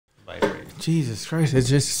Jesus Christ.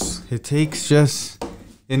 It takes just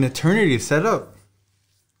an eternity to set up.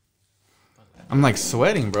 I'm like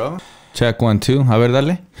sweating, bro. Check 1, 2. A ver,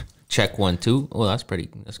 dale. Check 1, 2. Oh, that's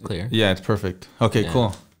clear. Yeah, it's perfect. Okay, yeah.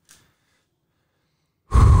 Cool.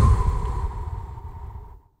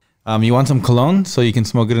 You want some cologne so you can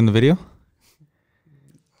smoke it in the video?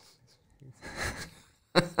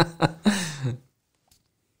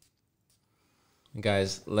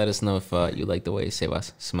 Guys, let us know if you like the way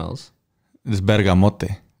Sebas smells. It's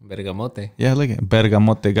bergamote. Bergamote? Yeah, look at it.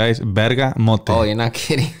 Bergamote, guys. Bergamote. Oh, you're not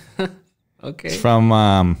kidding. Okay. It's from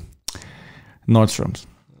Nordstrom's.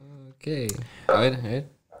 Okay. A ver.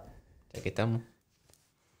 Aquí estamos.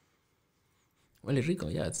 Huele rico.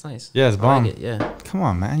 Yeah, it's nice. Yeah, it's bomb. I like it, yeah. Come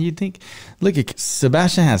on, man. You think... Look,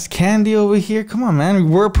 Sebastian has candy over here. Come on, man.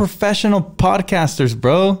 We're professional podcasters,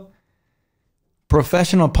 bro.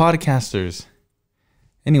 Professional podcasters.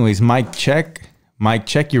 Anyways, mic check. Mic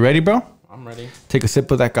check. You ready, bro? I'm ready. Take a sip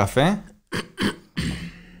of that cafe.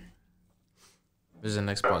 There's an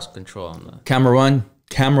Xbox control on the... Camera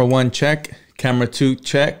 1, check. Camera 2,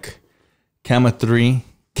 check. Camera 3,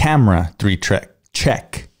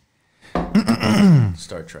 check.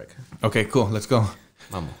 Star Trek. Okay, cool. Let's go.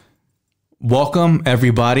 Mama. Welcome,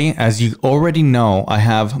 everybody. As you already know, I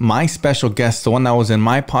have my special guest, the one that was in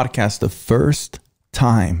my podcast the first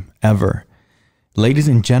time ever. Ladies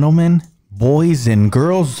and gentlemen, boys and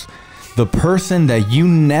girls, the person that you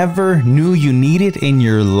never knew you needed in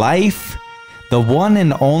your life, the one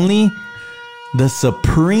and only, the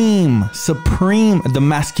supreme, the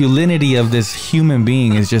masculinity of this human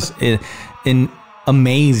being is just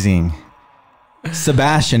amazing.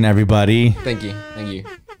 Sebastian, everybody. Thank you.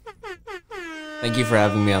 Thank you for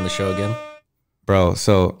having me on the show again. Bro,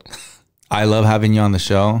 so I love having you on the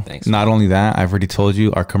show. Thanks. Not only that, I've already told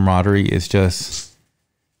you our camaraderie is just,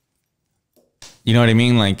 you know what I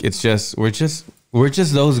mean? Like, it's just, we're just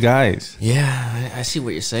those guys. Yeah, I see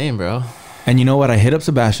what you're saying, bro. And you know what? I hit up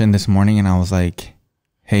Sebastian this morning and I was like,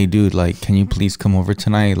 hey, dude, like, can you please come over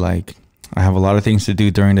tonight? Like, I have a lot of things to do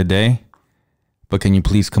during the day, but can you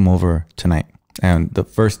please come over tonight? And the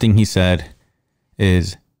first thing he said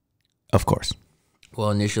is, of course. Well,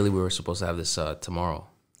 initially we were supposed to have this tomorrow.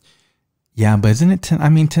 Yeah, but isn't it? I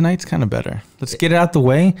mean, tonight's kind of better. Let's get it out the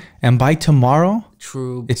way. And by tomorrow,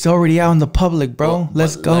 true, it's already out in the public, bro. Well,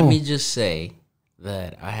 let's go. Let me just say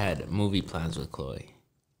that I had movie plans with Chloe.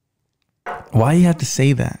 Why you have to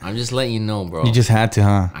say that? I'm just letting you know, bro. You just had to,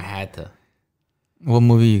 huh? I had to. What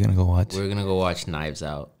movie are you going to go watch? We're going to go watch Knives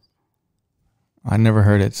Out. I never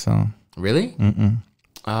heard it, so. Really? Mm-mm.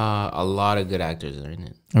 A lot of good actors are in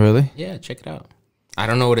it. Really? Yeah, check it out. I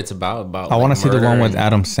don't know what it's about. I want to see the one with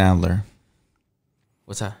Adam Sandler.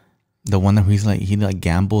 What's that? The one that he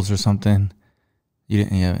gambles or something. You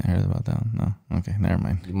haven't heard about that one? No? Okay, never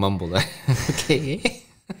mind. You mumbled that. Okay.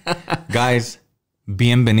 Guys,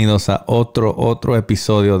 bienvenidos a otro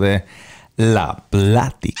episodio de La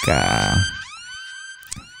Plática.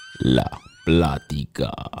 La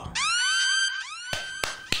Plática.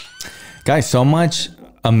 Guys, so much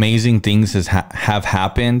amazing things have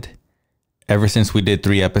happened ever since we did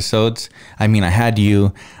 3 episodes. I mean, I had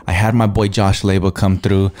you, I had my boy Josh Laba come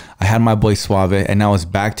through, I had my boy Suave, and now it's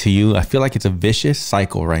back to you. I feel like it's a vicious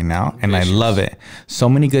cycle right now, and I love it. So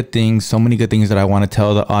many good things that I want to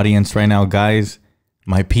tell the audience right now. Guys,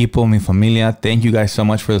 my people, mi familia, thank you guys so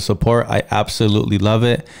much for the support. I absolutely love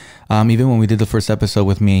it. Even when we did the first episode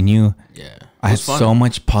with me and you, yeah, I had so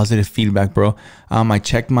much positive feedback, bro. I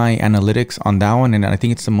checked my analytics on that one, and I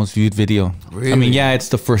think it's the most viewed video. Really? I mean, yeah, it's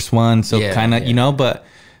the first one, so kind of, you know, but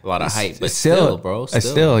a lot of hype. But still, bro,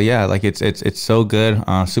 yeah, like it's so good.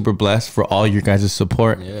 Super blessed for all your guys'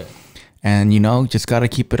 support. Yeah. And you know, just gotta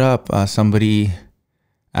keep it up. Somebody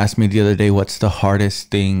asked me the other day, what's the hardest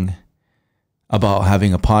thing about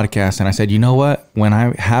having a podcast? And I said, you know what? When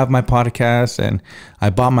I have my podcast and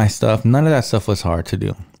I bought my stuff, none of that stuff was hard to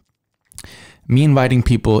do. Me inviting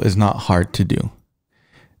people is not hard to do.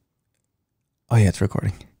 Oh yeah, it's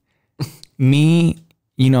recording. Me,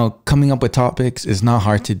 you know, coming up with topics is not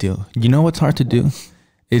hard to do. You know what's hard to do?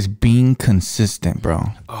 Is being consistent,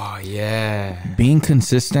 bro. Oh yeah. Being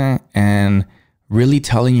consistent and really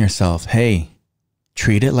telling yourself, hey,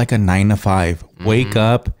 treat it like a 9 to 5. Wake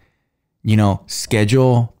up, you know,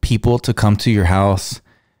 schedule people to come to your house,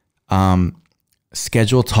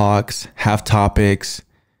 schedule talks, have topics,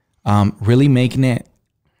 really making it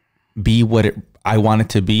be what I want it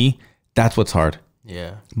to be. That's what's hard.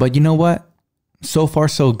 Yeah. But you know what? So far,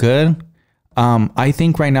 so good. I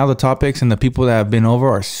think right now the topics and the people that have been over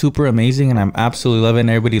are super amazing, and I'm absolutely loving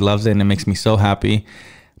it. Everybody loves it, and it makes me so happy.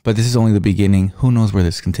 But this is only the beginning. Who knows where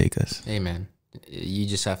this can take us? Amen. You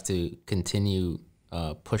just have to continue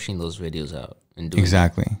pushing those videos out and doing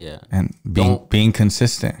Exactly. That. Yeah. And being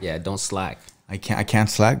consistent. Yeah, don't slack. I can't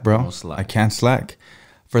slack, bro. Don't slack. I can't slack.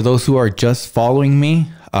 For those who are just following me,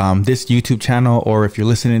 this YouTube channel, or if you're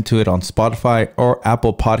listening to it on Spotify or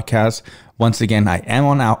Apple Podcasts, once again, I am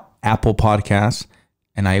on Apple Podcasts,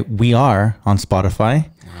 and we are on Spotify.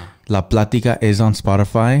 La Plática is on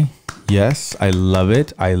Spotify. Yes, I love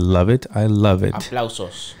it. I love it. I love it.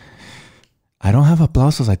 Aplausos. I don't have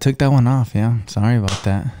aplausos. I took that one off. Yeah, sorry about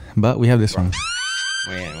that. But we have this one.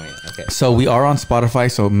 Wait. Okay. So we are on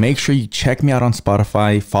Spotify. So make sure you check me out on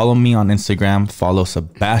Spotify. Follow me on Instagram. Follow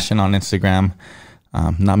Sebastian on Instagram.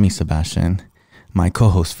 Not me, Sebastian. My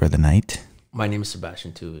co-host for the night. My name is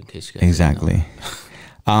Sebastian too, in case you guys Exactly.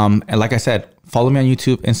 And like I said, follow me on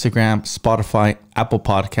YouTube, Instagram, Spotify, Apple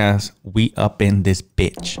Podcasts. We up in this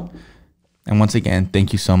bitch. And once again,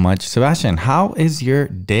 thank you so much. Sebastian, how is your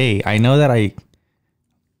day? I know that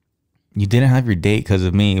you didn't have your date because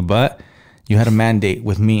of me, but you had a mandate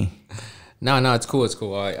with me. No, it's cool. It's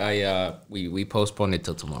cool. We postponed it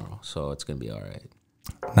till tomorrow, so it's gonna be all right.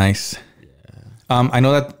 Nice. Yeah. I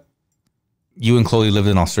know that you and Chloe lived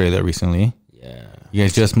in Australia recently. Yeah. You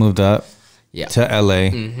guys just moved up. Yeah. To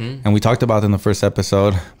LA. And we talked about it in the first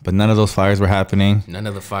episode, but none of those fires were happening. None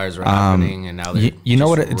of the fires were happening, and now they're you know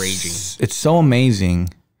what? raging. It's so amazing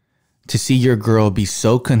to see your girl be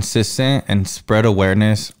so consistent and spread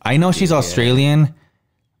awareness. I know she's Australian,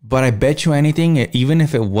 but I bet you anything, even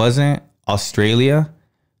if it wasn't Australia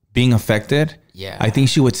being affected, I think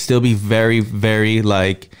she would still be very, very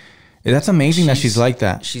like. That's amazing that she's like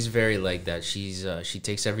that. She's very like that. She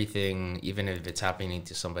takes everything, even if it's happening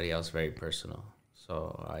to somebody else, very personal.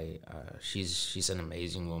 So she's an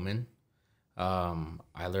amazing woman.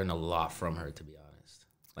 I learned a lot from her, to be honest.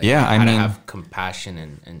 Like, I mean, have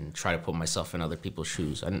compassion and try to put myself in other people's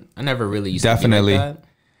shoes. I never really used to be like that.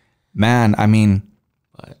 Man, I mean,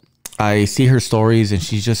 I see her stories and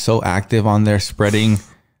she's just so active on there, spreading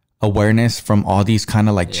awareness from all these kind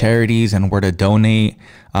of like charities and where to donate,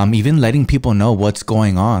 even letting people know what's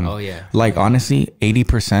going on. Oh yeah. Like honestly,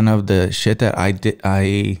 80% of the shit that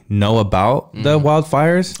I know about the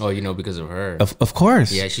wildfires. Oh, you know, because of her. Of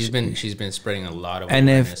course. Yeah, she's been spreading a lot of and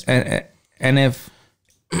awareness. If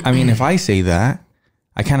I mean, if I say that,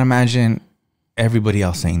 I can't imagine everybody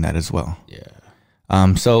else saying that as well.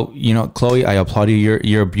 Yeah. So, you know, Chloe, I applaud you.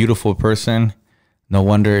 You're a beautiful person. No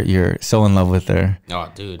wonder you're so in love with her. Oh,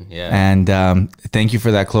 dude, yeah. And thank you for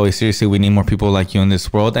that, Chloe. Seriously, we need more people like you in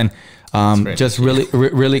this world. And just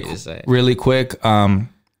really quick,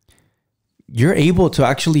 you're able to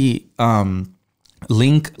actually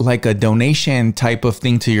link like a donation type of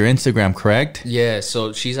thing to your Instagram, correct? Yeah,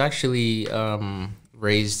 so she's actually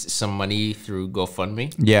raised some money through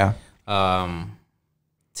GoFundMe. Yeah.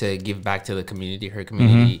 To give back to the community, her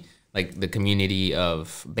community. Like the community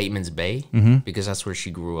of Bateman's Bay, because that's where she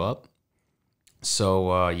grew up.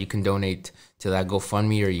 So you can donate to that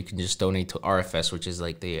GoFundMe, or you can just donate to RFS, which is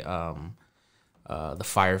like the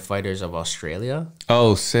firefighters of Australia.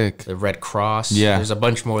 Oh, sick! The Red Cross. Yeah, there's a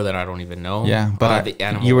bunch more that I don't even know. Yeah, but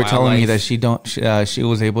you were telling me that she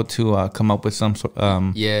was able to come up with some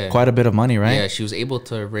quite a bit of money, right? Yeah, she was able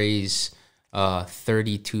to raise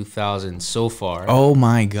 32,000 so far. Oh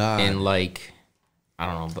my god! In like, I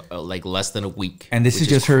don't know, but like less than a week. And this is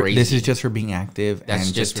just her. Crazy. This is just her being active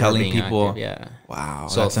and just telling people. Active, yeah. Wow.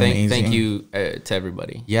 So that's thank amazing. you to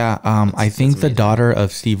everybody. Yeah. I think the daughter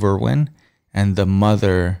of Steve Irwin and the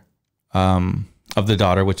mother of the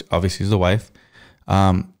daughter, which obviously is the wife,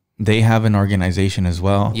 they have an organization as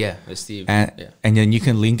well. Yeah, Steve. And then you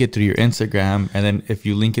can link it through your Instagram, and then if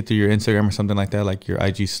you link it through your Instagram or something like that, like your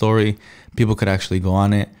IG story, people could actually go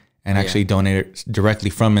on it and actually donate it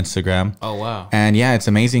directly from Instagram. Oh, wow. And yeah, it's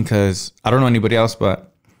amazing because I don't know anybody else,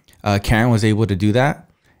 but Karen was able to do that.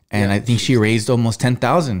 And I think she raised almost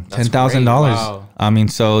 $10,000. Wow. I mean,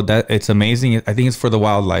 so that it's amazing. I think it's for the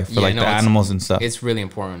wildlife, for the animals and stuff. It's really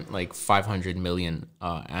important. Like 500 million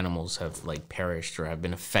animals have like perished or have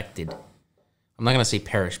been affected. I'm not going to say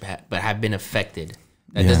perished, but have been affected.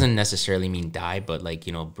 That doesn't necessarily mean die, but like,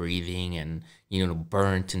 you know, breathing and, you know,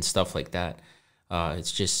 burnt and stuff like that.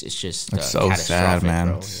 It's so sad, man.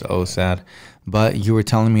 Bro. So sad. But you were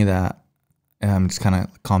telling me that it's kind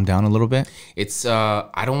of calmed down a little bit. It's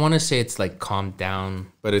I don't want to say it's like calmed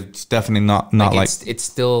down, but it's definitely not like it's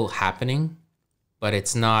still happening, but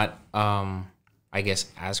it's not I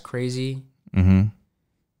guess as crazy. A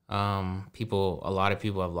lot of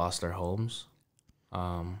people have lost their homes.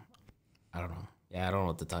 I don't know. Yeah, I don't know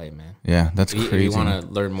what to tell you, man. Yeah, that's crazy. If you want to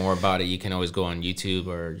learn more about it, you can always go on YouTube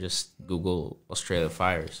or just Google Australia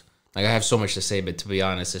fires. Like, I have so much to say, but to be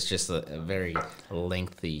honest, it's just a very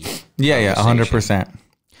lengthy. Yeah, 100%.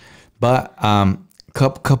 But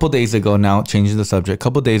couple days ago, now changing the subject,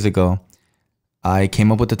 couple days ago, I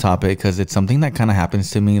came up with the topic because it's something that kind of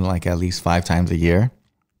happens to me like at least 5 times a year.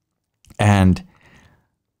 And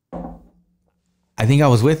I think I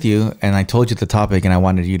was with you and I told you the topic and I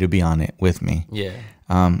wanted you to be on it with me. Yeah.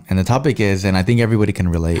 And the topic is, and I think everybody can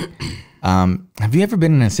relate. Have you ever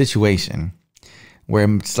been in a situation where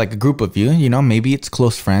it's like a group of you, you know, maybe it's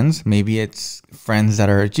close friends, maybe it's friends that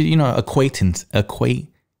are, you know, acquaintance.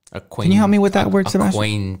 Can you help me with that word,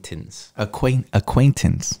 Sebastian?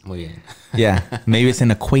 Acquaintance. Muy bien. Yeah. Maybe it's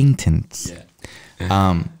an acquaintance.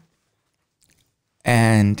 Yeah.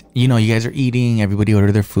 And, you know, you guys are eating, everybody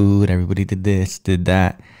ordered their food, everybody did this, did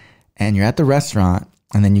that. And you're at the restaurant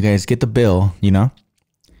and then you guys get the bill, you know?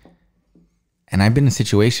 And I've been in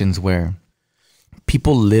situations where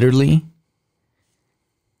people literally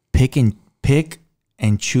pick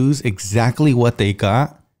and choose exactly what they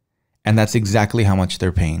got. And that's exactly how much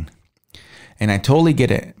they're paying. And I totally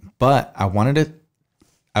get it. But I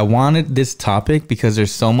wanted this topic because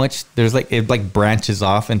there's like, it like branches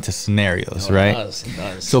off into scenarios, right? It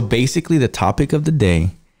does. So basically the topic of the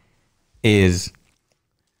day is,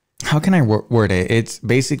 how can I word it? It's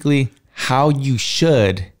basically how you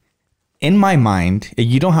should, in my mind,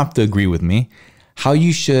 you don't have to agree with me, how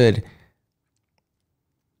you should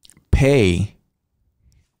pay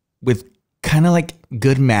with kind of like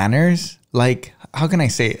good manners. Like, how can I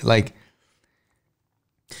say it? Like,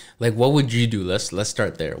 what would you do? Let's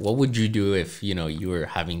start there. What would you do if, you know, you were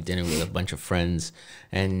having dinner with a bunch of friends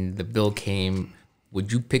and the bill came?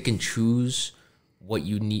 Would you pick and choose what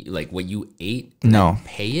you need, like what you ate, and no, then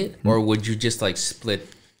pay it, or would you just like split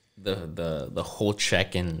the whole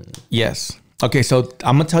check? And yes. Okay, so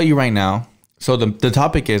I'm gonna tell you right now. So the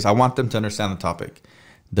topic is, I want them to understand the topic.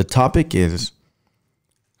 The topic is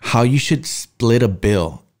how you should split a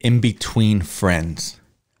bill in between friends.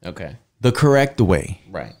 Okay. The correct way.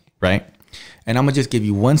 Right. Right. And I'm gonna just give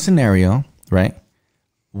you one scenario, right?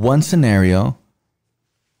 One scenario.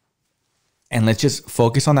 And let's just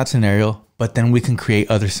focus on that scenario, but then we can create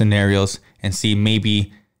other scenarios and see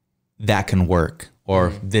maybe that can work,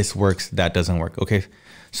 or this works, that doesn't work. Okay.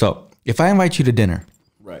 So if I invite you to dinner,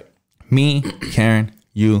 right? Me, Karen,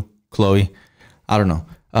 you, Chloe, I don't know.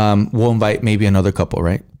 We'll invite maybe another couple,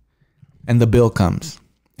 right? And the bill comes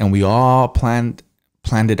and we all planned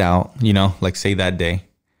it out, you know, like say that day.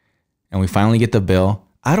 And we finally get the bill.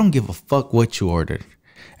 I don't give a fuck what you ordered.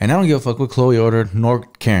 And I don't give a fuck what Chloe ordered, nor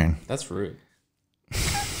Karen. That's rude.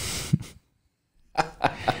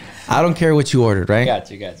 I don't care what you ordered, right?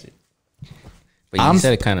 Got you. But you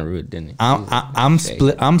said it kind of rude, didn't you?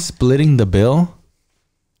 I'm splitting the bill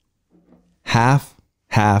half.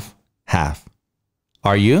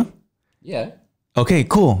 Are you? Yeah. Okay,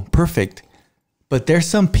 cool. Perfect. But there's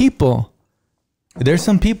some people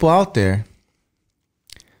out there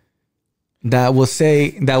that will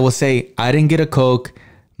say, I didn't get a Coke.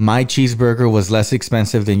 My cheeseburger was less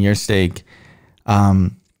expensive than your steak. I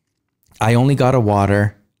only got a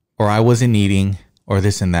water, or I wasn't eating, or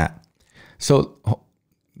this and that. So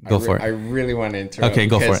go for it. I really want to interrupt. Okay,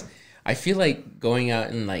 go for it. I feel like going out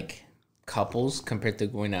in like couples compared to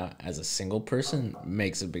going out as a single person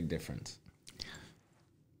makes a big difference.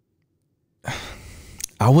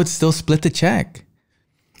 I would still split the check.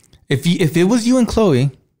 If it was you and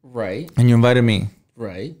Chloe, right, and you invited me,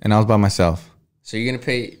 right, and I was by myself, so you're gonna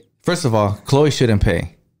pay. First of all, Chloe shouldn't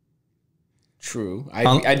pay. True,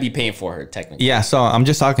 I'd be paying for her technically. Yeah, so I'm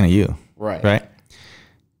just talking to you, right.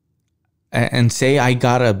 And say I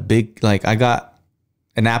got I got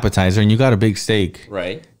an appetizer and you got a big steak,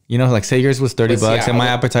 right? You know, like say yours was $30 and my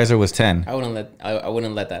appetizer was 10. I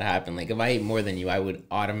wouldn't let that happen. Like if I ate more than you, I would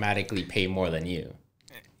automatically pay more than you.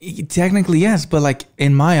 Technically, yes, but like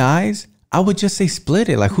in my eyes, I would just say split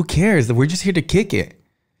it. Like who cares? We're just here to kick it.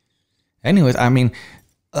 Anyways, I mean,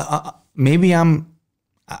 maybe I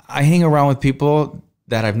hang around with people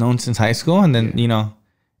that I've known since high school, and then you know,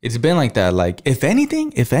 it's been like that. Like if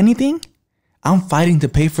anything, I'm fighting to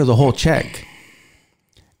pay for the whole check.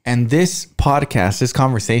 And this podcast, this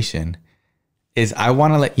conversation is, I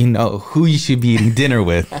want to let you know who you should be eating dinner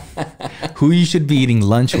with, who you should be eating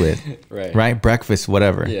lunch with, right? Breakfast,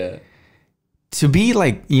 whatever. Yeah. To be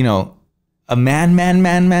like, you know, a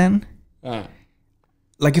man.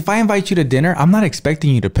 Like if I invite you to dinner, I'm not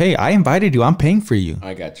expecting you to pay. I invited you. I'm paying for you.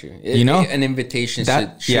 I got you. You know, an invitation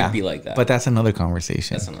should be like that. But that's another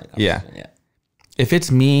conversation. Yeah. If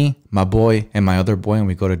it's me, my boy, and my other boy, and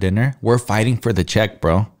we go to dinner, we're fighting for the check,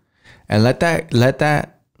 bro. And let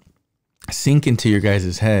that sink into your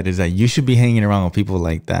guys' head is that you should be hanging around with people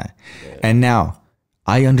like that. Yeah. And now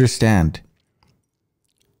I understand,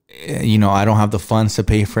 you know, I don't have the funds to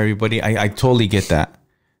pay for everybody. I totally get that.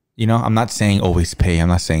 You know, I'm not saying always pay. I'm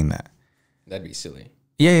not saying that. That'd be silly.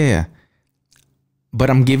 Yeah. But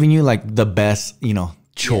I'm giving you like the best, you know,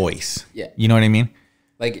 choice. Yeah. You know what I mean?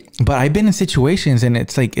 Like, but I've been in situations and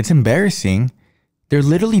it's like, it's embarrassing. They're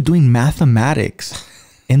literally doing mathematics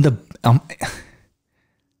in the,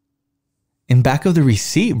 in back of the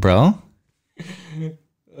receipt, bro.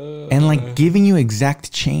 And like giving you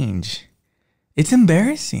exact change. It's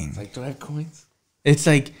embarrassing. It's like, do I have coins? It's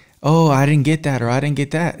like, oh, I didn't get that or I didn't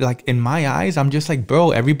get that. Like in my eyes, I'm just like,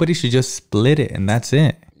 bro, everybody should just split it and that's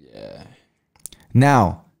it. Yeah.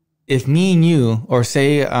 Now, if me and you, or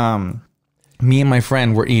say me and my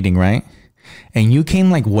friend were eating, right? And you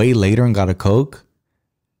came like way later and got a Coke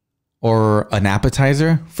or an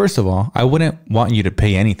appetizer, first of all, I wouldn't want you to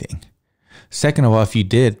pay anything. Second of all, if you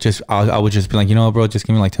did, I would just be like, you know what, bro, just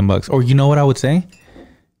give me like $10. Or you know what I would say?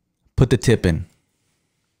 Put the tip in.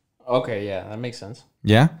 Okay, yeah, that makes sense.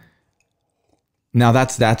 Yeah? Now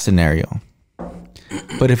that's that scenario.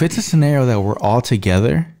 But if it's a scenario that we're all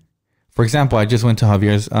together, for example, I just went to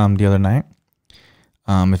Javier's the other night.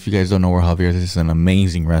 If you guys don't know where Javier's is, it's an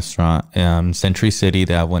amazing restaurant. Century City,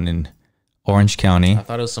 they have one in Orange County. I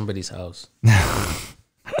thought it was somebody's house.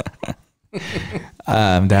 They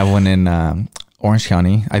have one in Orange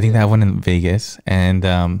County. I think they have one in Vegas. And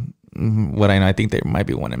what I know, I think there might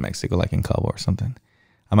be one in Mexico, like in Cabo or something.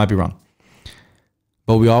 I might be wrong.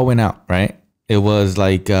 But we all went out, right? It was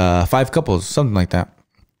like 5 couples, something like that.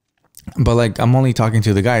 But like, I'm only talking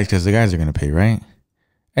to the guys because the guys are going to pay, right?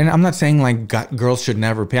 And I'm not saying like girls should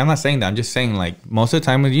never pay. I'm not saying that. I'm just saying like most of the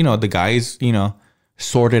time, you know, the guys, you know,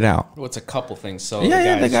 sort it out. Well, it's a couple things. So the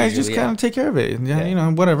guys just kind of take care of it. Yeah, you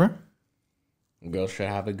know, whatever. Girls should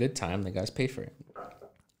have a good time. The guys pay for it.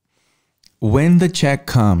 When the check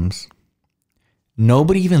comes,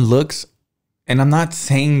 nobody even looks. And I'm not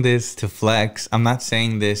saying this to flex. I'm not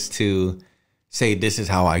saying this to say this is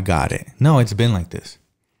how I got it. No, it's been like this.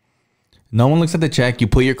 No one looks at the check. You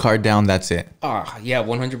put your card down. That's it. Yeah,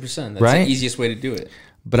 100%. That's right? the easiest way to do it.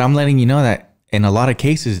 But I'm letting you know that in a lot of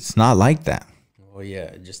cases, it's not like that. Well,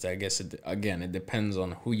 yeah. Just I guess it depends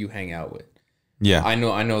on who you hang out with. Yeah, I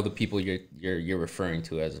know the people you're referring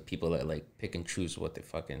to as people that like pick and choose what they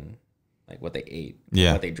fucking like, what they ate,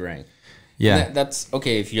 what they drank. Yeah, that's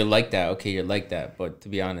okay if you're like that. Okay, you're like that. But to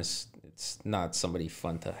be honest, it's not somebody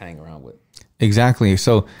fun to hang around with. Exactly.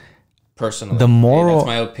 So personally, the moral, that's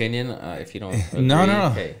my opinion. If you don't agree, no.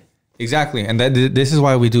 Okay. Exactly, and this is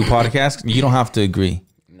why we do podcasts. You don't have to agree.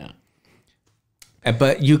 No.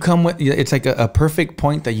 But you come with, it's like a perfect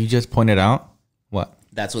point that you just pointed out. What?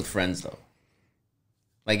 That's with friends though.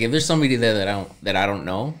 Like if there's somebody there that I don't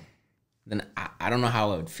know, then I don't know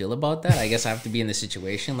how I would feel about that. I guess I have to be in the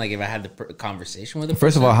situation. Like if I had the conversation with them.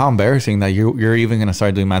 First of all, how embarrassing that you're even gonna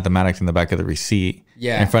start doing mathematics in the back of the receipt,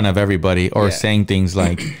 in front of everybody, or saying things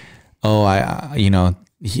like, "Oh, I you know,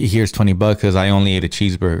 here's $20 because I only ate a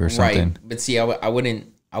cheeseburger or something." Right, but see, I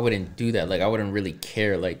wouldn't do that. Like I wouldn't really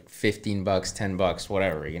care. Like $15, $10,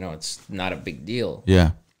 whatever. You know, it's not a big deal.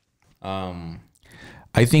 Yeah.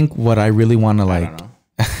 I think what I really want to like. I don't know.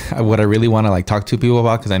 What I really want to like talk to people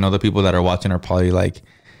about, because I know the people that are watching are probably like,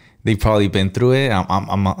 they've probably been through it.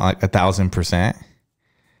 I'm like 1,000%.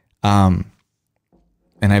 And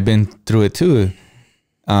I've been through it too.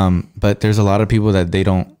 But there's a lot of people that they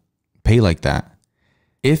don't pay like that.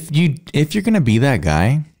 If you're gonna be that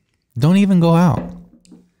guy, don't even go out.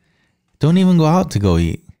 Don't even go out to go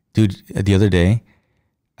eat, dude. The other day,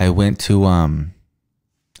 I went to a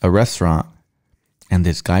restaurant, and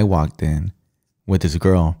this guy walked in with this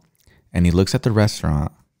girl, and he looks at the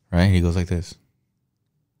restaurant, right? He goes like this.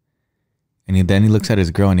 And then he looks at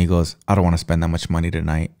his girl and he goes, "I don't want to spend that much money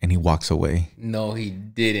tonight." And he walks away. No, he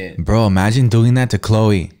didn't. Bro, imagine doing that to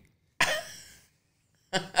Chloe.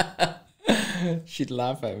 She'd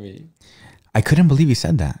laugh at me. I couldn't believe he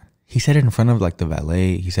said that. He said it in front of like the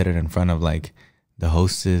valet. He said it in front of like the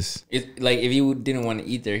hostess. Like if he didn't want to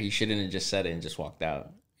eat there, he shouldn't have just said it and just walked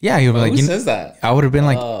out. Yeah, he would be like, who says that? I would have been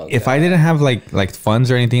like, if I didn't have like funds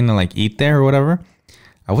or anything to like eat there or whatever,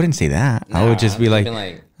 I wouldn't say that. I would just be like,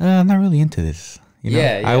 I'm not really into this. You know?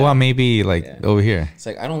 Yeah, I want maybe like over here. It's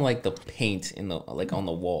like, I don't like the paint in the like on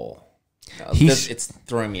the wall. It's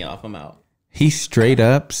throwing me off. I'm out. He straight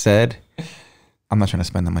up said, "I'm not trying to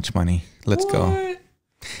spend that much money. Let's go."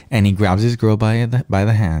 And he grabs his girl by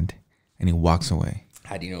the hand and he walks away.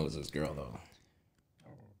 How do you know it was his girl though?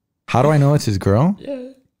 How do I know it's his girl? Yeah.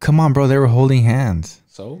 Come on, bro. They were holding hands.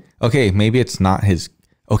 So? Okay, maybe it's not his.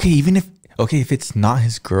 Okay, if it's not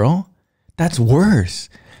his girl, That's worse.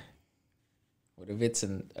 What if it's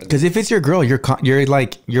Because if it's your girl,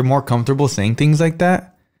 you're more comfortable saying things like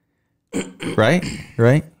that, right?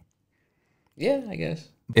 Right? Yeah, I guess.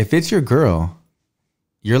 If it's your girl,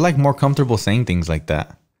 you're like more comfortable saying things like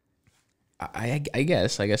that. I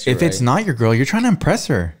guess. You're If it's not your girl, you're trying to impress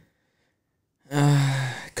her.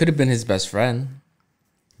 Could have been his best friend.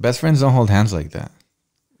 Best friends don't hold hands like that.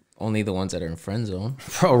 Only the ones that are in friend zone.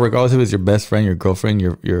 Bro, regardless if it's your best friend, your girlfriend,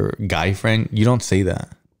 your guy friend, you don't say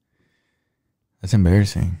that. That's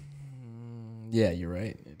embarrassing. Yeah, you're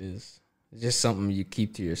right. It is. It's just something you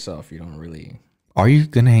keep to yourself. You don't really. Are you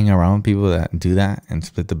going to hang around with people that do that and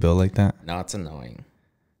split the bill like that? No, it's annoying.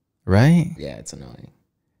 Right? Yeah, it's annoying.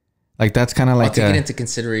 Like, that's kind of like... I'll take it into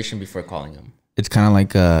consideration before calling him. It's kind of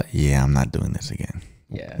like, yeah, I'm not doing this again.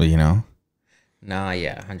 Yeah. But, you know? Nah,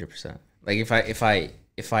 yeah, 100%. Like,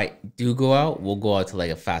 if I do go out, we'll go out to,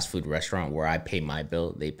 like, a fast food restaurant where I pay my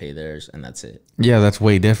bill, they pay theirs, and that's it. Yeah, that's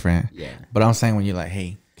way different. Yeah. But I'm saying when you're like,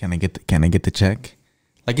 hey, can I get the check?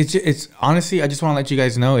 Like, it's honestly, I just want to let you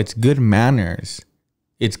guys know, it's good manners.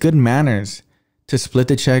 It's good manners to split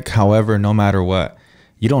the check, however, no matter what.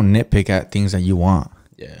 You don't nitpick at things that you want.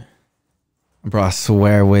 Yeah. Bro, I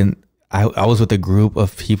swear, when I was with a group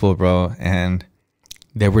of people, bro, and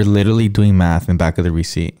they were literally doing math in the back of the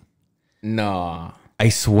receipt. No. I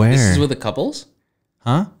swear. This is with the couples?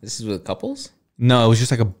 Huh? This is with couples? No, it was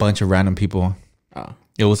just like a bunch of random people. Oh.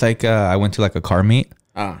 It was like I went to like a car meet.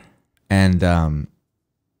 Ah. And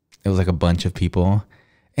it was like a bunch of people.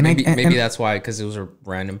 And maybe that's why, because it was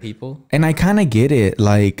random people. And I kind of get it.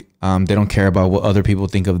 Like, they don't care about what other people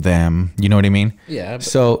think of them. You know what I mean? Yeah.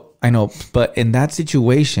 So I know, but in that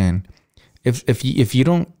situation, if you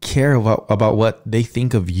don't care about what they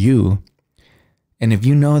think of you, and if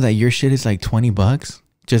you know that your shit is like $20,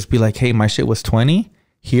 just be like, hey, my shit was 20,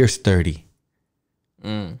 here's 30.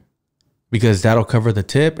 Because that'll cover the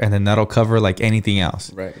tip, and then that'll cover like anything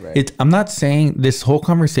else. Right. I'm not saying this whole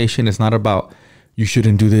conversation is not about you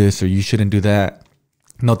shouldn't do this or you shouldn't do that.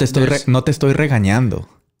 No te estoy regañando.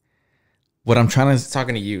 What I'm trying to...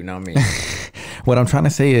 talking to you, not me. What I'm trying to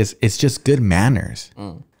say is it's just good manners.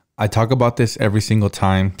 I talk about this every single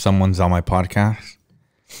time someone's on my podcast,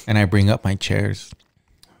 and I bring up my chairs.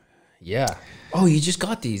 Yeah. Oh, you just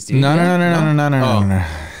got these, dude. No.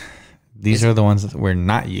 These are the ones that we're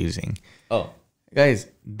not using. Oh. Guys,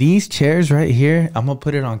 these chairs right here, I'm going to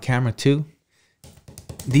put it on camera too.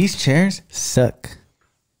 These chairs suck.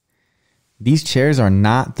 These chairs are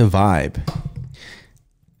not the vibe.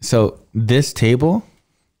 So this table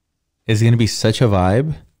is going to be such a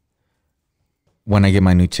vibe when I get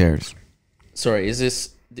my new chairs. Sorry, is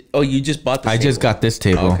this... Oh, you just bought this I table? just got this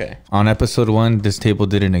table. Oh, okay. On episode 1, this table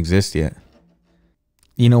didn't exist yet.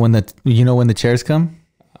 You know when the chairs come?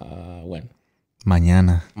 When?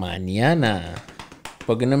 Mañana. Mañana.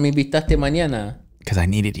 ¿Por qué no me invitaste mañana? Because I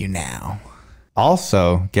needed you now.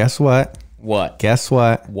 Also, guess what? What? Guess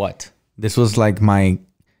what? What? This was like my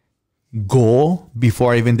goal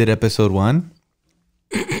before I even did episode 1.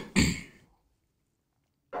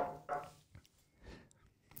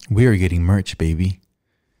 We are getting merch, baby.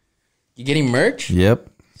 You getting merch? Yep.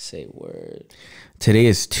 Say word. Today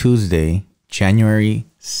is Tuesday, January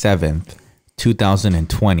 7th,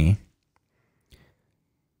 2020.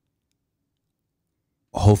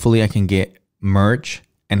 Hopefully I can get merch,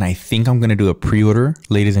 and I think I'm going to do a pre-order,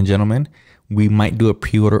 ladies and gentlemen. We might do a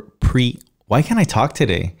pre-order. Why can't I talk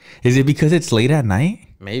today? Is it because it's late at night?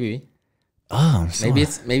 Maybe. Oh, maybe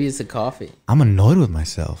it's the coffee. I'm annoyed with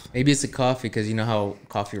myself. Maybe it's the coffee, because you know how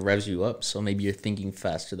coffee revs you up. So maybe you're thinking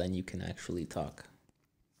faster than you can actually talk.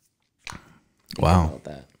 Wow. About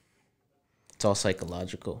that. It's all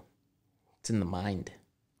psychological. It's in the mind.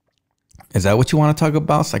 Is that what you want to talk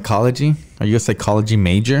about? Psychology? Are you a psychology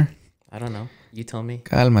major? I don't know. You tell me.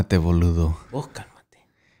 Cálmate, boludo. Oh, cálmate.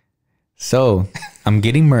 So, I'm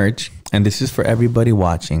getting merch, and this is for everybody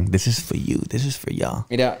watching. This is for you. This is for y'all.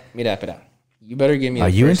 Mira. You better give me. Are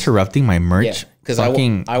you interrupting my merch? Yeah, because I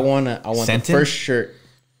want the first shirt,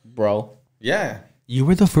 bro. Yeah. You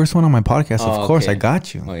were the first one on my podcast. Of course, I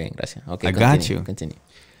got you. Okay, gracias. Okay, I got you. Continue.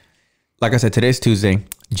 Like I said, today's Tuesday,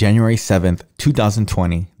 January 7th,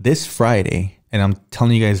 2020. This Friday, and I'm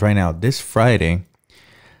telling you guys right now, this Friday,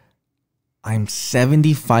 I'm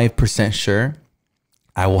 75% sure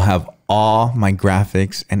I will have all my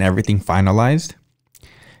graphics and everything finalized,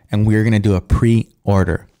 and we're going to do a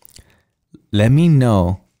pre-order. Let me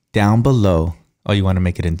know down below. Oh, you want to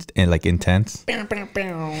make it intense?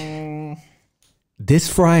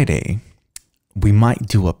 This Friday, we might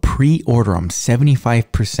do a pre-order. I'm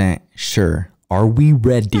 75% sure. Are we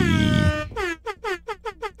ready?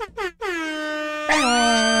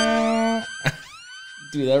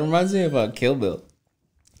 Dude, that reminds me of Kill Bill.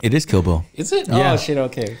 It is Kill Bill. Is it? Yeah. Oh shit.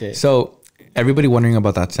 Okay. So everybody wondering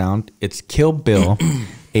about that sound? It's Kill Bill.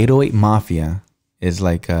 808 Mafia is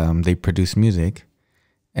like they produce music,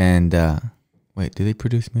 and wait, do they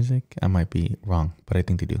produce music? I might be wrong, but I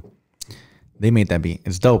think they do. They made that beat.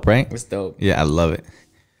 It's dope, right? It's dope. Yeah, I love it.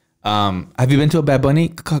 Have you been to a Bad Bunny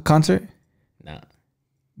concert? Nah.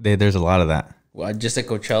 There's a lot of that. Well, I just at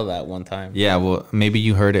Coachella that one time. Yeah, well, maybe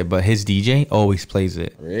you heard it, but his DJ always plays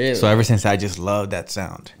it. Really? So ever since I just love that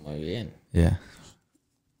sound. Muy bien. Yeah.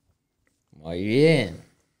 Muy bien.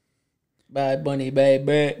 Bad Bunny,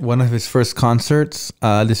 baby. One of his first concerts.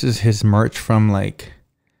 This is his merch from like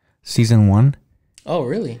season 1. Oh,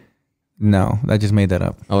 really? No, I just made that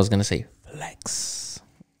up. I was gonna say flex.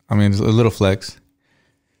 I mean, it's a little flex.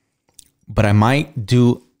 But I might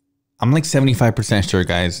do, I'm like 75% sure,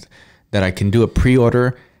 guys, that I can do a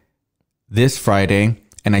pre-order this Friday.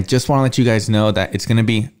 And I just want to let you guys know that it's going to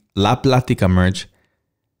be La Platica merch.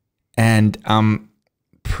 And I'm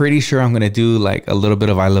pretty sure I'm going to do like a little bit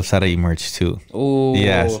of I Love Sarai merch too. Oh,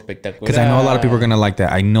 yes. Because I know a lot of people are going to like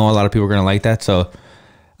that. I know a lot of people are going to like that. So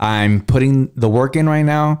I'm putting the work in right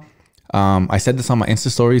now. I said this on my Insta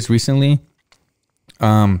stories recently.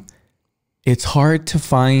 It's hard to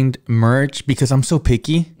find merch because I'm so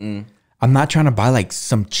picky. I'm not trying to buy like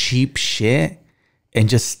some cheap shit and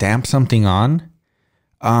just stamp something on.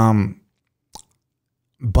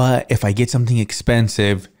 But if I get something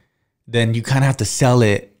expensive, then you kind of have to sell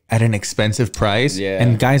it at an expensive price. Yeah.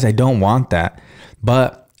 And guys, I don't want that.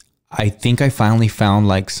 But I think I finally found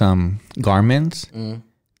like some garments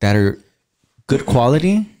that are good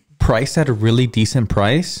quality, priced at a really decent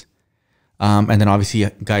price. And then obviously,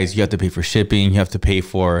 guys, you have to pay for shipping. You have to pay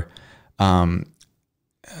for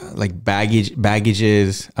like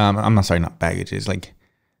baggages. I'm not sorry, not baggages, like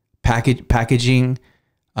packaging.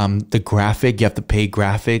 The graphic, you have to pay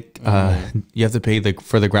graphic. You have to pay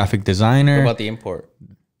for the graphic designer. What about the import?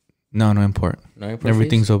 No import. No import.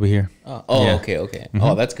 Everything's fees? over here. Oh, Yeah. okay.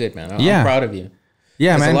 Oh, that's good, man. I'm Yeah. proud of you.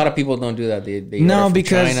 Yeah, man. A lot of people don't do that. They No, order from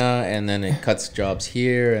because- China, and then it cuts jobs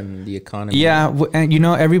here and the economy. Yeah, and you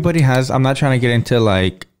know, everybody has. I'm not trying to get into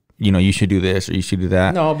like, you know, you should do this or you should do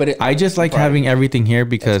that. No, but I just like having everything here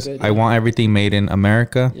because good, I yeah. want everything made in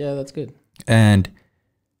America, Yeah, that's good. and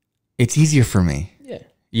it's easier for me. Yeah.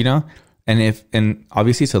 You know, and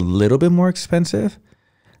obviously it's a little bit more expensive,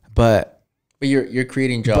 but But you're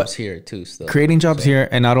creating jobs here too. Still creating jobs here,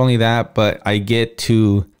 and not only that, but I get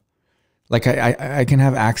to, like, I can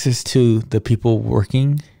have access to the people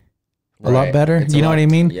working a lot Right. better. It's You a know lot- what I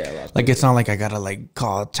mean? Yeah, a lot Like, better. it's not like I gotta like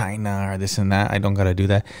call China or this and that. I don't gotta do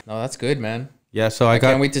that. No, that's good, man. Yeah. So I I got.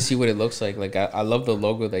 can't wait to see what it looks like. Like I love the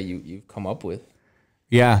logo that you've come up with.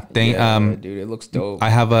 Yeah. Dude, it looks dope. I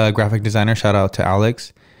have a graphic designer. Shout out to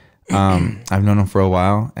Alex. I've known him for a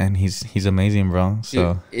while, and he's amazing, bro.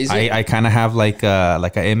 So is it- I kind of have like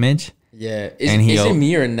an image. Yeah, And is it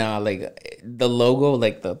me or not? Like the logo,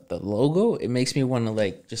 like the logo, it makes me want to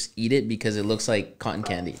like just eat it because it looks like cotton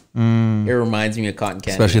candy. It reminds me of cotton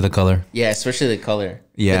candy, Especially the color. yeah, especially the color.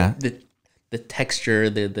 Yeah. the texture,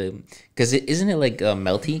 the because isn't it like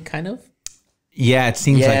melty kind of? Yeah, it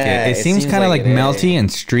seems like Yeah, it. It seems kind of like it is. melty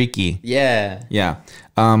and streaky. Yeah, Yeah.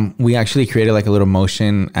 We actually created like a little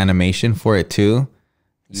motion animation for it too.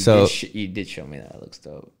 you did show me that. It looks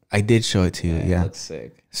dope. I did show it to you. It Yeah. looks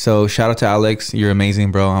sick. So shout out to Alex. You're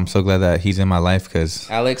amazing, bro. I'm so glad that he's in my life because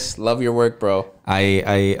Alex, love your work, bro.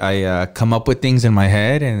 I come up with things in my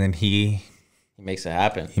head and then he He makes it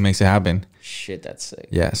happen. makes it happen. Shit, that's sick.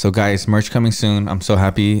 Yeah. So guys, merch coming soon. I'm so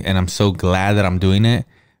happy and I'm so glad that I'm doing it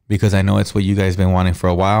because I know it's what you guys been wanting for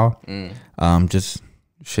a while. Just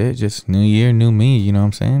new year, new me. You know what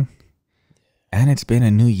I'm saying? And it's been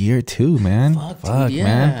a new year too, man. Fuck, dude, yeah.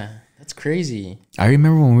 Man. That's crazy. I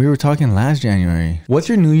remember when we were talking last January. What's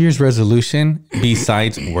your New Year's resolution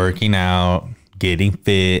besides working out, getting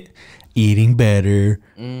fit, eating better,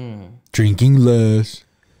 drinking less?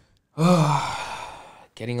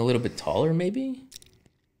 Getting a little bit taller, maybe?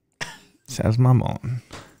 Says my mom.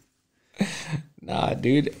 Nah,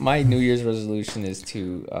 dude. My New Year's resolution is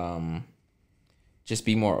to just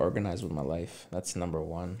be more organized with my life. That's number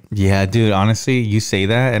one. Yeah, dude. Honestly, you say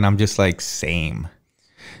that, and I'm just like, same.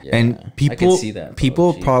 Yeah, And I people, can see that, bro.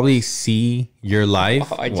 people Jeez. probably see your life.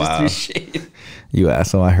 Oh, I just Wow. threw shade. You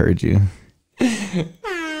asshole! I heard you.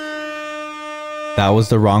 That was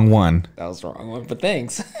the wrong one. That was the wrong one, but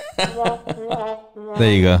thanks.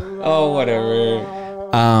 There you go. Oh,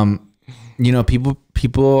 whatever. You know, people,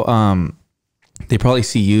 they probably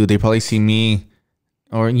see you. They probably see me,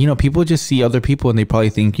 or you know, people just see other people and they probably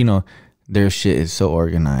think, you know, their shit is so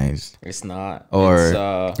organized. It's not. Or,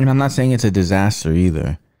 It's, and I'm not saying it's a disaster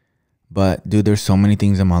either. But, dude, there's so many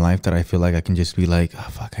things in my life that I feel like I can just be like, oh,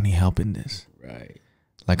 fuck, I need help in this. right.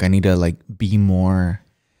 Like, I need to, like, be more...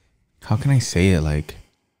 How can I say it? Like...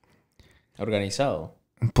 Organizado.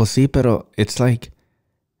 Pues sí, pero it's like...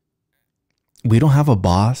 We don't have a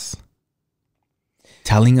boss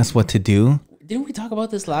telling us what to do. Didn't we talk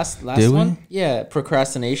about this last Did one? we? Yeah,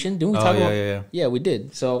 procrastination. Didn't we talk about? yeah. Yeah, we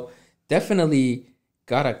did. So definitely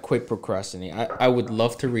gotta quit procrastinating. I would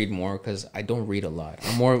love to read more because I don't read a lot.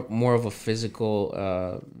 I'm more of a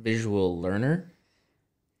physical, visual learner.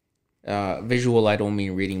 Visual, I don't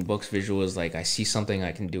mean reading books. Visual is like I see something,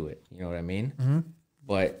 I can do it. You know what I mean? Mm-hmm.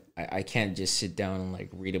 But I can't just sit down and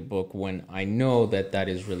like read a book when I know that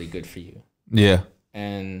is really good for you. Yeah.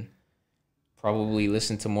 And probably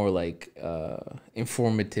listen to more like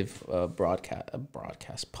informative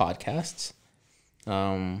podcasts.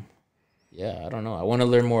 Yeah, I don't know. I want to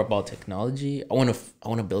learn more about technology. I want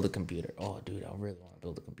to build a computer. Oh, dude, I really want to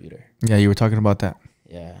build a computer. Yeah, you were talking about that.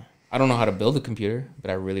 Yeah, I don't know how to build a computer,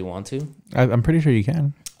 but I really want to. I'm pretty sure you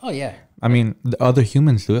can. Oh yeah. I mean, the other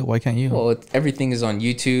humans do it. Why can't you? Well, everything is on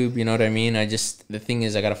YouTube. You know what I mean? The thing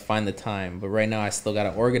is, I gotta find the time. But right now, I still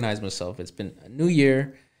gotta organize myself. It's been a new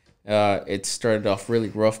year. It started off really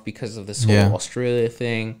rough because of this whole Australia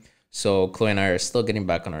thing. So Chloe and I are still getting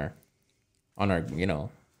back on our,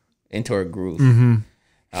 into our groove. Mm-hmm.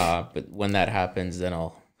 But when that happens, then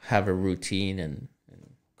I'll have a routine and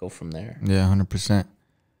go from there. Yeah, 100%.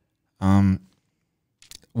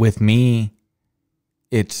 With me,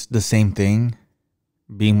 it's the same thing.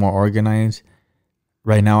 Being more organized.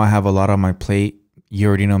 Right now, I have a lot on my plate. You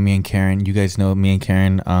already know me and Karen. You guys know me and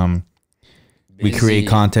Karen. We create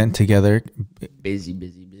content together. Busy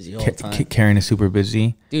all the time. Karen is super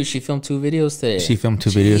busy. Dude, she filmed 2 videos today. She filmed 2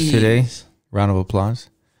 videos today. Round of applause.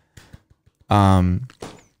 I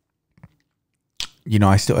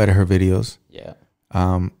still edit her videos. Yeah.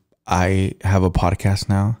 I have a podcast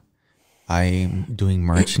now. I'm doing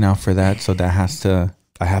merch now for that. So I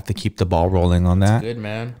have to keep the ball rolling on that. That's good,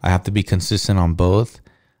 man. I have to be consistent on both.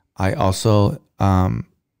 I also have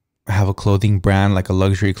a clothing brand, like a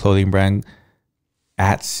luxury clothing brand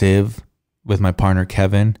at Civ with my partner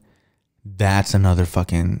Kevin. That's another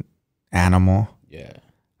fucking animal. Yeah.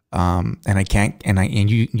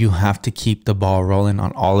 You have to keep the ball rolling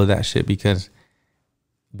on all of that shit, because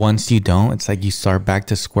once you don't, it's like you start back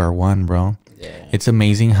to square one, bro. Yeah. It's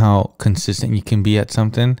amazing how consistent you can be at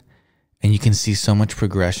something, and you can see so much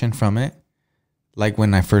progression from it. Like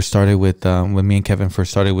when I first started when me and Kevin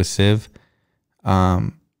first started with Civ,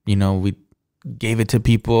 we gave it to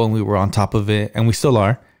people and we were on top of it, and we still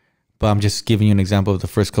are. But I'm just giving you an example of the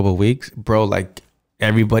first couple of weeks, bro. Like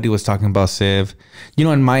everybody was talking about Civ.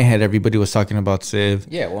 In my head, everybody was talking about Civ.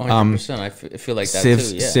 Yeah, 100%. I feel like that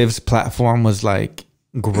Civ's, too. Yeah. Civ's platform was like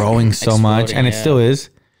growing so much, and it still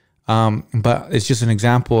is. But it's just an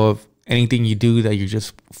example of anything you do that you're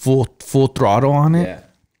just full throttle on it. Yeah.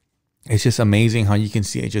 It's just amazing how you can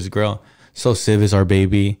see it just grow. So Civ is our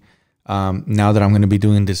baby. Now that I'm going to be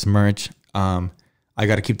doing this merch, I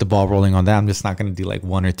got to keep the ball rolling on that. I'm just not going to do like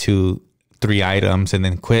 1 or 2, 3 items and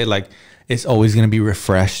then quit. Like it's always going to be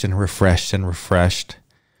refreshed with new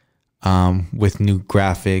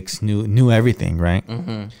graphics, new everything, right?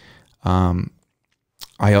 Mm-hmm.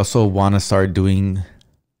 I also want to start doing...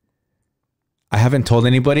 I haven't told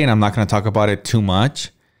anybody, and I'm not going to talk about it too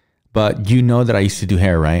much, but you know that I used to do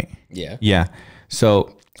hair, right? Yeah. Yeah.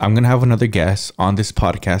 So I'm going to have another guest on this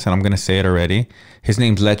podcast, and I'm going to say it already. His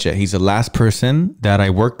name's Leche. He's the last person that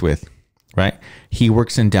I worked with, right? He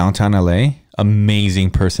works in downtown LA.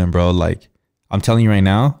 Amazing person, bro. Like, I'm telling you right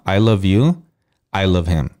now, I love you. I love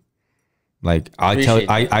him. Like, I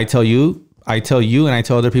tell you, and I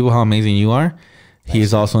tell other people how amazing you are. He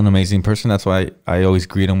is also an amazing person. That's why I always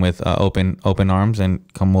greet him with open arms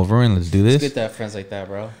and come over and let's do this. It's good to have friends like that,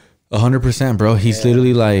 bro. 100%, bro. He's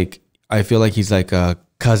literally like, I feel like he's like a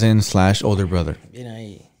cousin / older brother.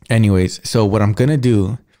 Anyways, so what I'm gonna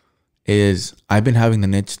do is I've been having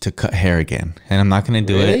the itch to cut hair again, and I'm not gonna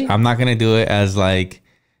do it. I'm not gonna do it as like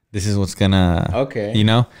this is what's gonna. Okay.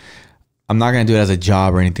 I'm not gonna do it as a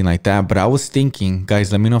job or anything like that. But I was thinking,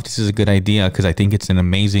 guys, let me know if this is a good idea, because I think it's an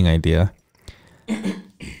amazing idea.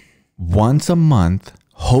 Once a month,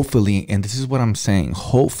 hopefully, and this is what I'm saying,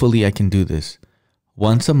 hopefully I can do this.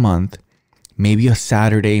 Once a month, maybe a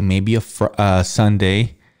Saturday, maybe a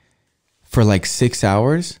Sunday, for like 6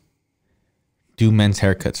 hours, do men's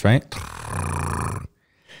haircuts, right?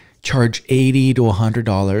 Charge $80 to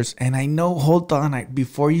 $100. And I know, hold on,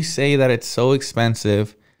 before you say that it's so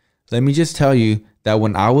expensive, let me just tell you that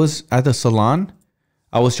when I was at the salon,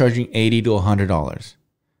 I was charging $80 to $100.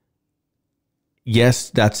 Yes,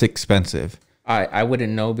 that's expensive. I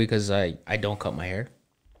wouldn't know because I don't cut my hair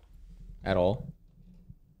at all.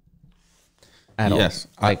 Yes.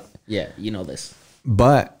 Like, yeah, you know this.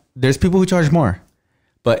 But there's people who charge more.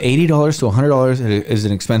 But $80 to $100 is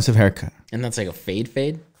an expensive haircut. And that's like a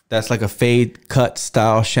fade? That's like a fade, cut,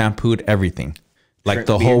 style, shampooed, everything. Like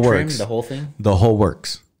the whole works. The whole thing? The whole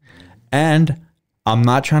works. And I'm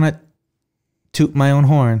not trying to toot my own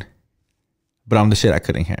horn, but I'm the shit at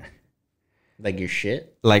cutting hair. Like your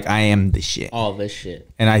shit? Like I am the shit. All this shit.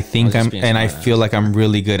 And I think I feel like I'm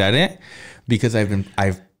really good at it because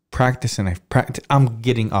I've practiced and I'm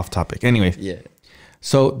getting off topic. Anyway. Yeah.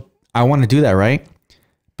 So I want to do that, right?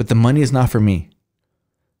 But the money is not for me.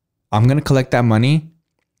 I'm going to collect that money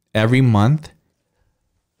every month.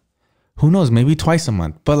 Who knows? Maybe twice a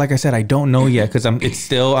month. But like I said, I don't know yet because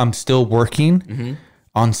I'm still working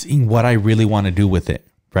on seeing what I really want to do with it,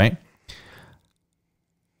 right?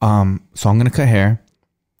 So I'm gonna cut hair,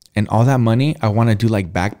 and all that money I want to do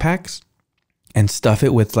like backpacks and stuff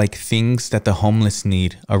it with like things that the homeless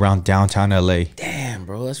need around downtown LA. Damn,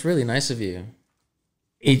 bro, that's really nice of you.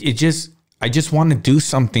 I just want to do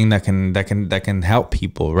something that can help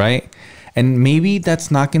people, right? And maybe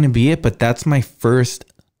that's not gonna be it, but that's my first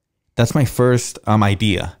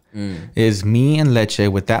idea. Is me and Leche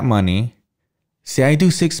with that money. Say I do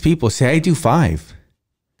 6 people. Say I do 5.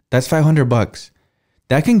 That's $500.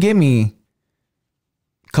 That can get me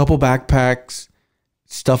a couple backpacks,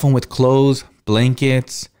 stuff them with clothes,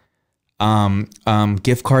 blankets,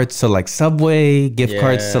 gift cards to like Subway, gift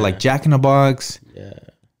cards to like Jack in the Box. Yeah.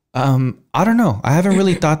 I don't know. I haven't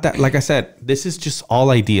really thought that. Like I said, this is just all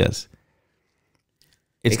ideas.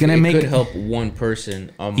 It could help one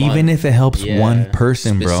person a month. Even if it helps one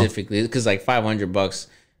person, bro. Specifically, because like $500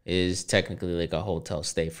 is technically like a hotel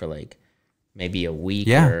stay for like maybe a week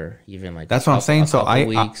or even like that's what I'm saying. So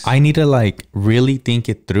I need to like really think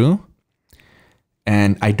it through,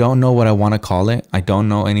 and I don't know what I want to call it. I don't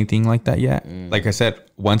know anything like that yet. Like I said,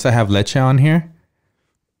 once I have Leche on here,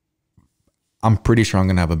 I'm pretty sure I'm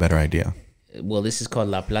gonna have a better idea. Well, this is called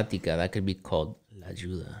La Plática. That could be called La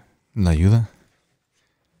Ayuda. La Ayuda.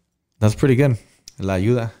 That's pretty good. La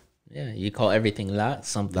Ayuda. Yeah, you call everything la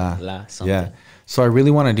something. La something. Yeah. So I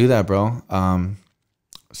really want to do that, bro.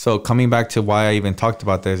 So coming back to why I even talked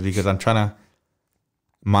about this, because I'm trying to,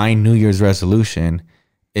 my New Year's resolution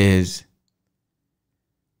is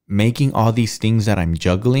making all these things that I'm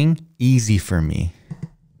juggling easy for me.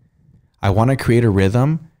 I want to create a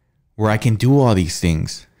rhythm where I can do all these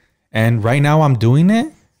things. And right now I'm doing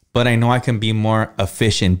it, but I know I can be more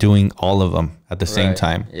efficient doing all of them at the same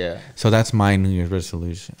time. Yeah. So that's my New Year's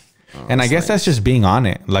resolution. And I guess that's just being on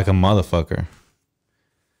it like a motherfucker.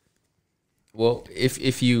 Well,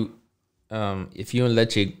 if you and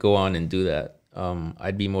Leche go on and do that,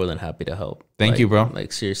 I'd be more than happy to help. Thank you, bro.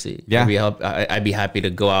 Like seriously. Yeah. I'd be happy to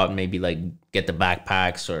go out and maybe like get the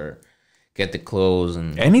backpacks or get the clothes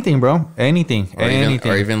and anything, bro. Anything. Or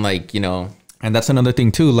even like, you know. And that's another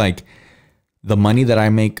thing too, like the money that I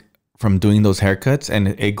make from doing those haircuts and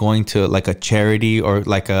it going to like a charity or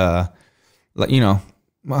like a, like, you know,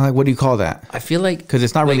 what do you call that? I feel like, because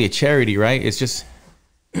it's not really a charity, right? It's just.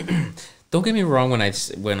 Don't get me wrong when I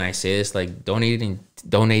say this, like donating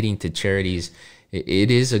to charities,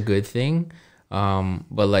 it is a good thing.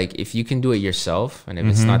 But like if you can do it yourself and if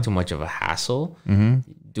it's not too much of a hassle,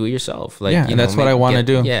 do it yourself. Like, you know, that's what I want to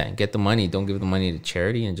do. Yeah, get the money. Don't give the money to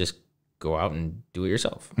charity and just go out and do it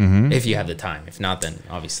yourself. If you have the time. If not, then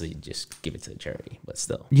obviously just give it to the charity. But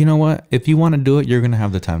still, you know what? If you want to do it, you're gonna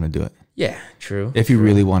have the time to do it. Yeah, true. If you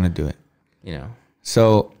really want to do it, you know.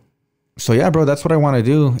 So yeah, bro, that's what I want to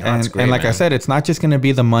do. And like, man, I said, it's not just gonna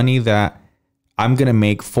be the money that I'm gonna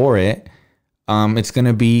make for it. It's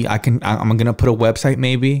gonna be I'm gonna put a website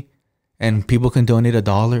maybe, and people can donate $1,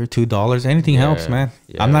 $2, anything helps, man.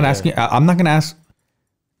 Yeah, I'm not asking. I'm not gonna ask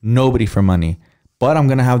nobody for money, but I'm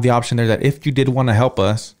gonna have the option there that if you did want to help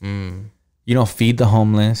us, you know, feed the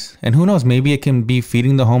homeless, and who knows, maybe it can be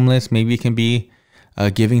feeding the homeless, maybe it can be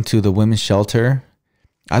giving to the women's shelter.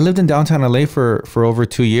 I lived in downtown LA for over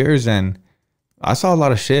 2 years, and I saw a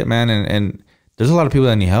lot of shit, man. And there's a lot of people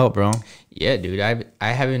that need help, bro. Yeah, dude. I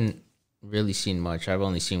haven't really seen much. I've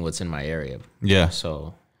only seen what's in my area. Yeah.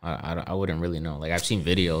 So I wouldn't really know. Like I've seen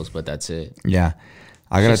videos, but that's it. Yeah.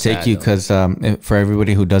 I gotta take you because for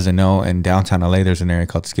everybody who doesn't know, in downtown LA, there's an area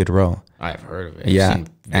called Skid Row. I've heard of it. Yeah, I've seen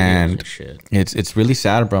videos and shit. It's really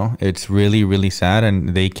sad, bro. It's really, really sad,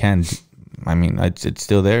 and they can't. I mean, it's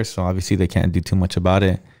still there, so obviously they can't do too much about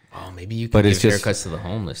it. Oh, maybe you can give haircuts to the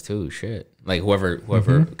homeless too. Shit, like whoever,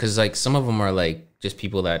 because like some of them are like just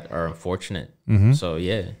people that are unfortunate. Mm-hmm. So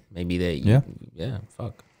yeah, maybe they. Yeah.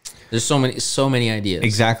 Fuck. There's so many ideas.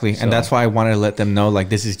 Exactly, and that's why I wanted to let them know, like,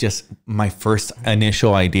 this is just my first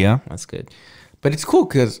initial idea. That's good. But it's cool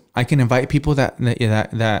because I can invite people that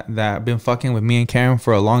been fucking with me and Karen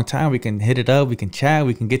for a long time. We can hit it up. We can chat.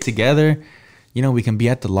 We can get together. You know, we can be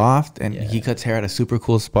at the loft, and he cuts hair at a super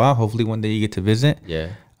cool spot. Hopefully, one day you get to visit.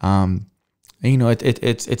 Yeah. And, you know,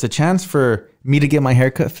 it's a chance for me to get my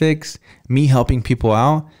haircut fixed, me helping people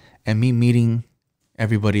out, and me meeting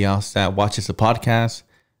everybody else that watches the podcast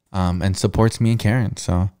and supports me and Karen.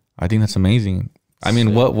 So I think that's amazing. I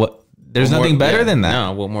mean, what? There's nothing better than that.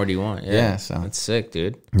 No, what more do you want? Yeah, so that's sick,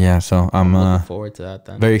 dude. Yeah, so I'm looking forward to that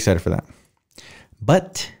then. Very excited for that.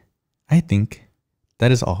 But I think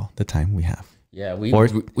that is all the time we have. Yeah, we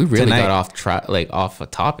really got off a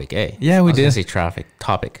topic, eh? Yeah, we did. Say traffic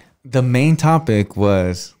topic. The main topic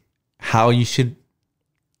was how you should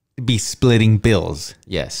be splitting bills.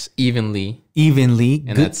 Yes, evenly,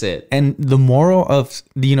 and that's it. And the moral of,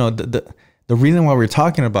 you know, the reason why we're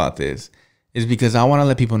talking about this is because I want to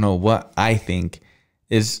let people know what I think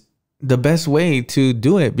is the best way to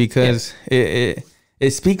do it, because it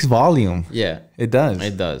speaks volume. Yeah, it does.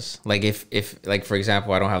 It does. Like if like, for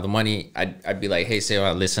example, I don't have the money, I'd be like, hey, say,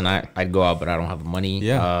 listen, I'd go out, but I don't have the money.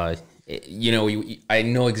 Yeah. You know, I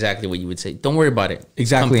know exactly what you would say. Don't worry about it.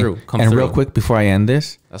 Exactly. Come through. Real quick before I end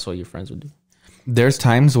this, that's what your friends would do. There's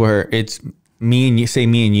times where it's me and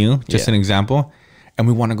you, just an example, and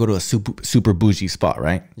we want to go to a super bougie spot,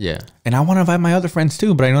 right? Yeah. And I want to invite my other friends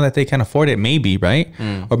too, but I know that they can't afford it, maybe, right?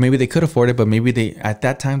 Or maybe they could afford it, but maybe they, at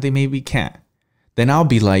that time, they maybe can't. Then I'll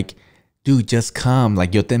be like, dude, just come.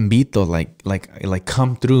 Like, yo te invito. Like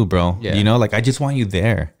come through, bro. Yeah. You know, like, I just want you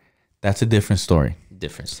there. That's a different story.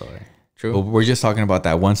 True. But we're just talking about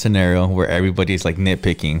that one scenario where everybody's like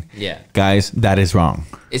nitpicking. Yeah. Guys, that is wrong.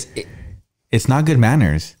 It's not good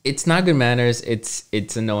manners. It's not good manners.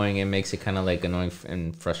 It's annoying. It makes it kind of like annoying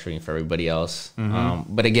and frustrating for everybody else.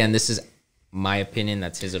 But again, this is my opinion.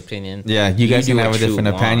 That's his opinion. Yeah, you guys can have a different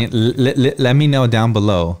opinion. Let me know down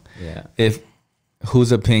below. Yeah. If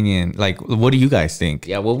whose opinion, like, what do you guys think?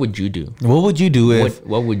 Yeah, what would you do? What would you do if?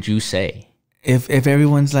 What would you say? If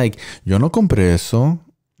everyone's like, yo no compré eso,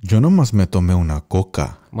 yo nomás me tomé una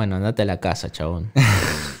coca. Bueno, andate a la casa, chabón.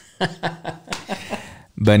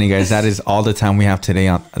 But anyway, guys, that is all the time we have today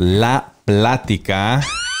on La Plática.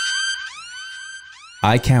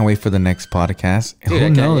 I can't wait for the next podcast. Dude, who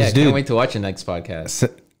knows, dude? I can't wait to watch the next podcast. So,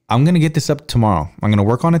 I'm going to get this up tomorrow. I'm going to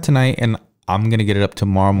work on it tonight, and I'm going to get it up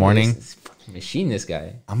tomorrow morning. This fucking machine, this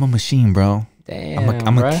guy. I'm a machine, bro. Damn,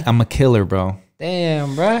 I'm a killer, bro.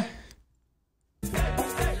 Damn, bro.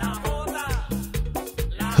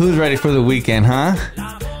 Who's ready for the weekend, huh?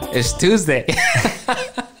 It's Tuesday.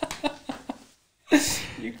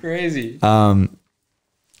 You crazy. Oh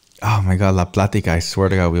my God, La Plática. I swear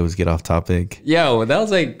to God, we always get off topic. Yo, that was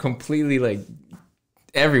like completely like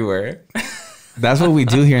everywhere. That's what we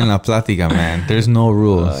do here in La Plática, man. There's no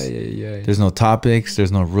rules. There's no topics.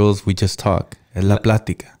 There's no rules. We just talk. Es La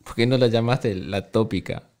Plática. ¿Por qué no la llamaste La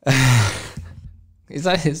Tópica?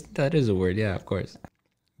 That is a word. Yeah, of course.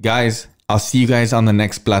 Guys, I'll see you guys on the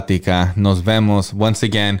next Plática. Nos vemos. Once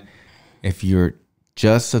again, if you're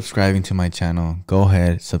just subscribing to my channel, go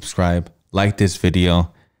ahead, subscribe, like this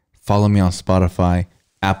video, follow me on Spotify,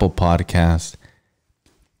 Apple Podcast.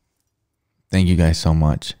 Thank you guys so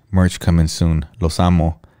much. Merch coming soon. Los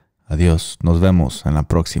amo. Adiós. Nos vemos en la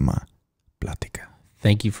próxima Plática.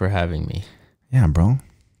 Thank you for having me. Yeah, bro.